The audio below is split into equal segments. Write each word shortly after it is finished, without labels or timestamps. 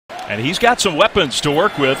And he's got some weapons to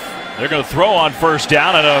work with. They're going to throw on first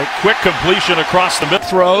down and a quick completion across the middle.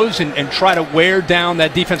 Throws and try to wear down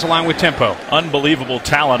that defensive line with tempo. Unbelievable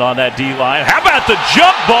talent on that D-line. How about the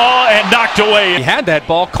jump ball and knocked away? He had that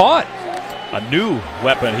ball caught. A new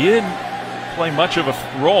weapon. He didn't play much of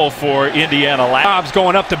a role for Indiana. Cobb's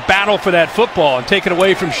going up to battle for that football and take it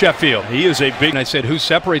away from Sheffield. He is a big... And I said, who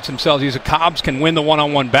separates themselves? He's a Cobbs can win the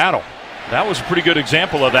one-on-one battle. That was a pretty good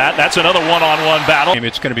example of that. That's another one-on-one battle.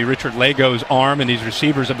 It's going to be Richard Lego's arm and these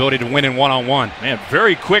receivers' ability to win in one-on-one. Man,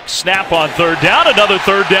 very quick snap on third down. Another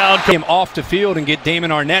third down. Him off the field and get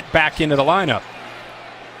Damon Arnett back into the lineup.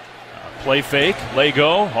 Play fake. Lego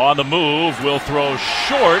on the move. Will throw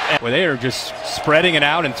short. Well, they are just spreading it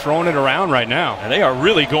out and throwing it around right now. And they are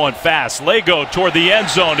really going fast. Lego toward the end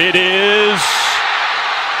zone. It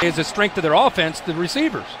is the strength of their offense, the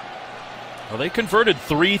receivers. Well, they converted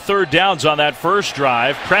 3 third downs on that first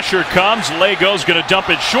drive. Pressure comes. Lego's going to dump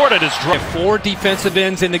it short at his drive. 4 defensive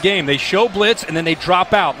ends in the game. They show blitz and then they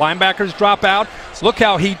drop out. Linebackers drop out. Look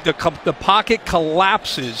how the pocket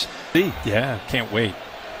collapses. Yeah, can't wait.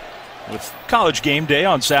 With College Game Day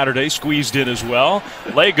on Saturday squeezed in as well.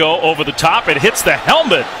 Lego over the top. It hits the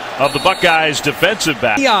helmet of the Buckeyes defensive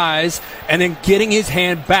back. The eyes and then getting his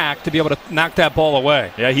hand back to be able to knock that ball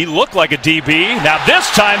away. Yeah, he looked like a DB. Now this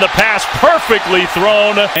time the pass perfectly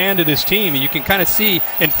thrown. And to this team, you can kind of see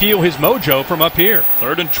and feel his mojo from up here.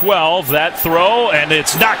 3rd and 12, that throw, and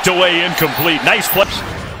it's knocked away incomplete. Nice flips.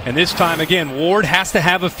 And this time again, Ward has to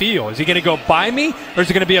have a feel. Is he going to go by me or is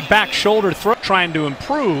it going to be a back shoulder throw trying to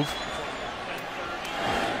improve?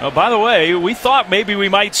 Oh, by the way, we thought maybe we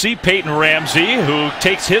might see Peyton Ramsey, who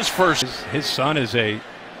takes his first. His son is a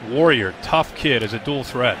warrior, tough kid, as a dual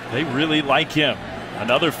threat. They really like him.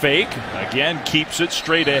 Another fake, again, keeps it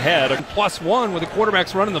straight ahead. +1 with the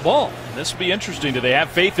quarterbacks running the ball. This will be interesting. Do they have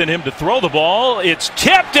faith in him to throw the ball? It's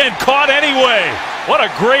tipped and caught anyway. What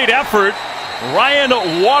a great effort.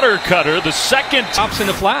 Ryan Watercutter, the second. Tops in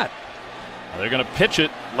the flat. They're going to pitch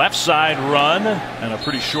it, left side run, and a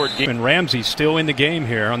pretty short game. And Ramsey's still in the game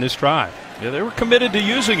here on this drive. Yeah, they were committed to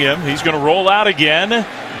using him. He's going to roll out again,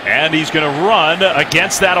 and he's going to run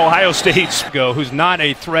against that Ohio State. Who's not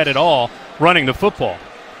a threat at all, running the football.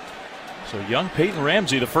 So young Peyton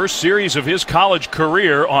Ramsey, the first series of his college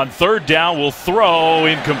career, on 3rd down will throw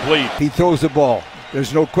incomplete. He throws the ball.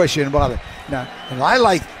 There's no question about it. Now, and I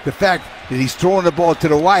like the fact that he's throwing the ball to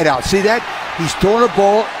the wideout. See that? He's throwing the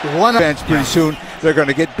ball one offense pretty soon. They're going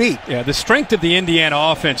to get beat. Yeah, the strength of the Indiana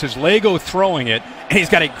offense is Lego throwing it, and he's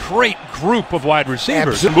got a great group of wide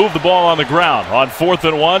receivers. Move the ball on the ground. On 4th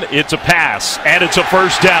and 1, it's a pass, and it's a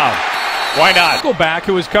first down. Why not? Go back,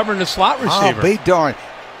 who was covering the slot receiver. Oh, be darned.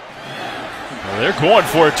 Well, they're going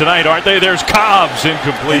for it tonight, aren't they? There's Cobbs,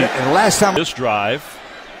 incomplete. And last time this drive.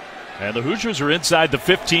 And the Hoosiers are inside the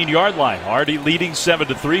 15-yard line. Already leading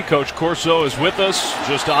 7-3. Coach Corso is with us.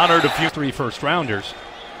 Just honored a few 3 first-rounders.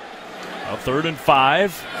 3rd and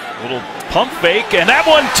 5. Little pump fake, and that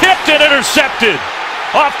one tipped and intercepted.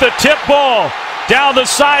 Off the tip ball. Down the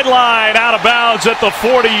sideline, out of bounds at the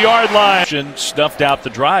 40-yard line. Snuffed out the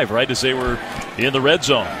drive right as they were in the red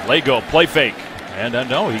zone. Lego, play fake. And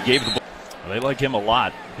no, he gave the ball. They like him a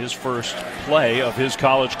lot. His first play of his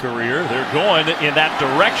college career. They're going in that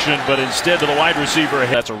direction, but instead to the wide receiver.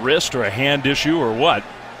 That's a wrist or a hand issue or what?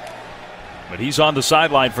 But he's on the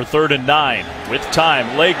sideline for 3rd and 9 with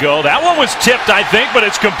time. Lego. That one was tipped, I think, but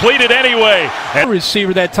it's completed anyway. And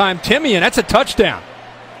receiver that time, Timmy, and that's a touchdown.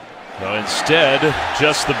 So instead,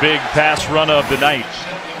 just the big pass run of the night.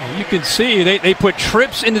 You can see they put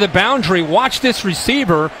trips into the boundary. Watch this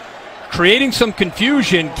receiver creating some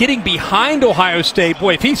confusion, getting behind Ohio State.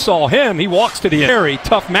 Boy, if he saw him, he walks to the end. Very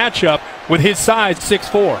tough matchup with his size,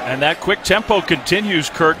 6'4". And that quick tempo continues,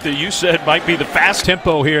 Kirk, that you said might be the fast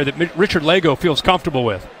tempo here that Richard Lego feels comfortable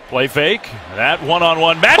with. Play fake, that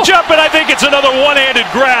one-on-one matchup, and I think it's another one-handed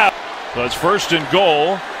grab. So it's 1st and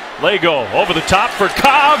goal. Lego over the top for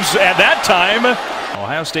Cobbs, and that time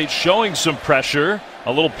Ohio State showing some pressure.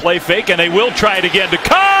 A little play fake, and they will try it again to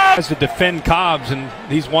Cobbs. Has to defend Cobbs in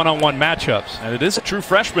these one-on-one matchups. And it is a true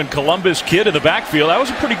freshman Columbus kid in the backfield. That was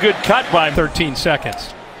a pretty good cut by him. 13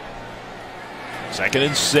 seconds. 2nd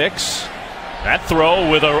and 6. That throw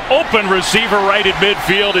with an open receiver right at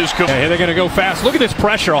midfield is complete. Yeah, they're going to go fast. Look at this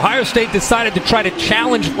pressure. Ohio State decided to try to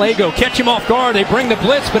challenge Lego, catch him off guard. They bring the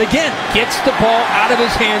blitz, but again, gets the ball out of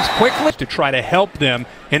his hands quickly to try to help them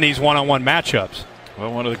in these one-on-one matchups.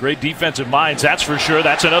 Well, one of the great defensive minds, that's for sure.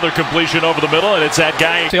 That's another completion over the middle, and it's that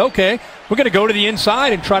guy. Say, okay, we're going to go to the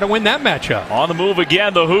inside and try to win that matchup. On the move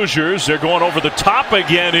again, the Hoosiers. They're going over the top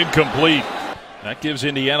again, incomplete. That gives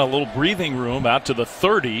Indiana a little breathing room out to the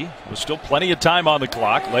 30. There's still plenty of time on the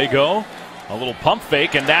clock. Lego, a little pump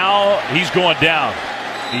fake, and now he's going down.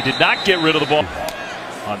 He did not get rid of the ball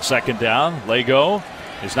on second down. Lego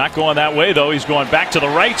is not going that way, though. He's going back to the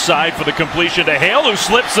right side for the completion to Hale, who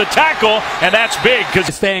slips the tackle, and that's big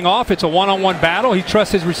because staying off. It's a one-on-one battle. He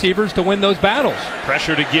trusts his receivers to win those battles.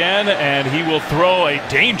 Pressured again, and he will throw a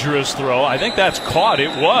dangerous throw. I think that's caught. It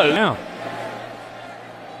was. Yeah.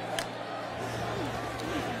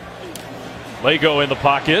 Lego in the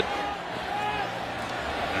pocket.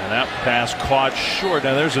 And that pass caught short.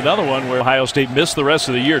 Now there's another one where Ohio State missed the rest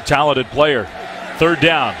of the year. Talented player. Third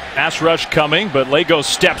down. Pass rush coming, but Lego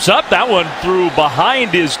steps up. That one threw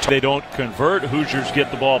behind his. They don't convert. Hoosiers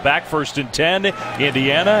get the ball back. 1st and 10.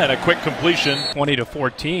 Indiana, and a quick completion.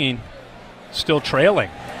 20-14. Still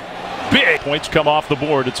trailing. Big points come off the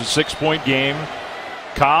board. It's a 6-point game.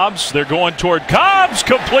 Cobbs, they're going toward Cobbs.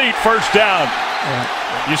 Complete. First down. Yeah.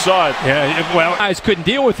 You saw it. Yeah, well, guys couldn't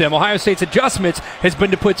deal with them. Ohio State's adjustments has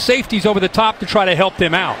been to put safeties over the top to try to help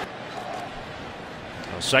them out.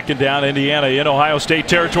 Second down, Indiana in Ohio State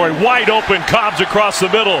territory. Wide open, Cobbs across the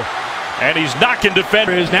middle. And he's knocking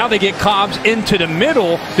defenders. Now they get Cobbs into the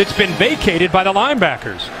middle that's been vacated by the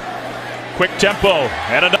linebackers. Quick tempo.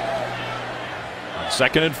 And another.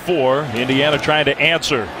 2nd and 4. Indiana trying to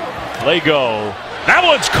answer. Lego. That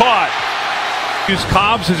one's caught. Use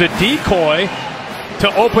Cobbs as a decoy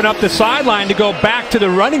to open up the sideline to go back to the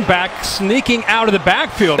running back, sneaking out of the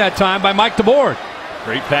backfield that time by Mike DeBoard.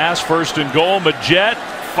 Great pass, 1st and goal. Majette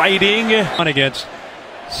fighting Against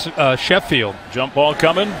Sheffield. Jump ball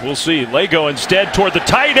coming. We'll see. Lego instead toward the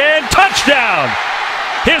tight end. Touchdown!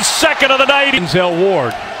 His 2nd of the night. Denzel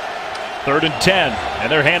Ward. 3rd and 10.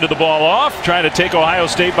 And they're handed the ball off, trying to take Ohio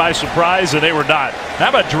State by surprise, and they were not. How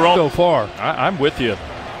about Jerome? So far. I'm with you.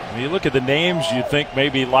 When you look at the names, you think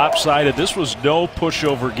maybe lopsided. This was no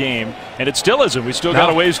pushover game, and it still isn't. We still got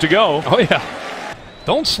a ways to go. Oh, yeah.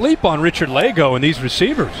 Don't sleep on Richard Lego and these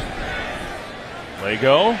receivers.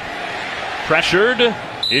 Lego pressured,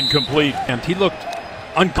 incomplete. And he looked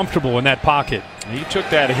uncomfortable in that pocket. He took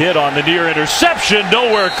that hit on the near interception,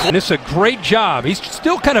 nowhere close. And it's a great job. He's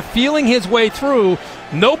still kind of feeling his way through.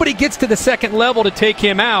 Nobody gets to the second level to take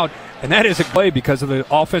him out. And that is a play because of the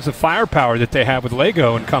offensive firepower that they have with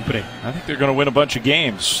Lego and company. I think they're going to win a bunch of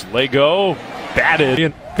games. Lego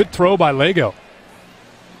batted. Good throw by Lego.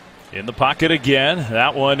 In the pocket again.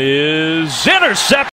 That one is intercepted.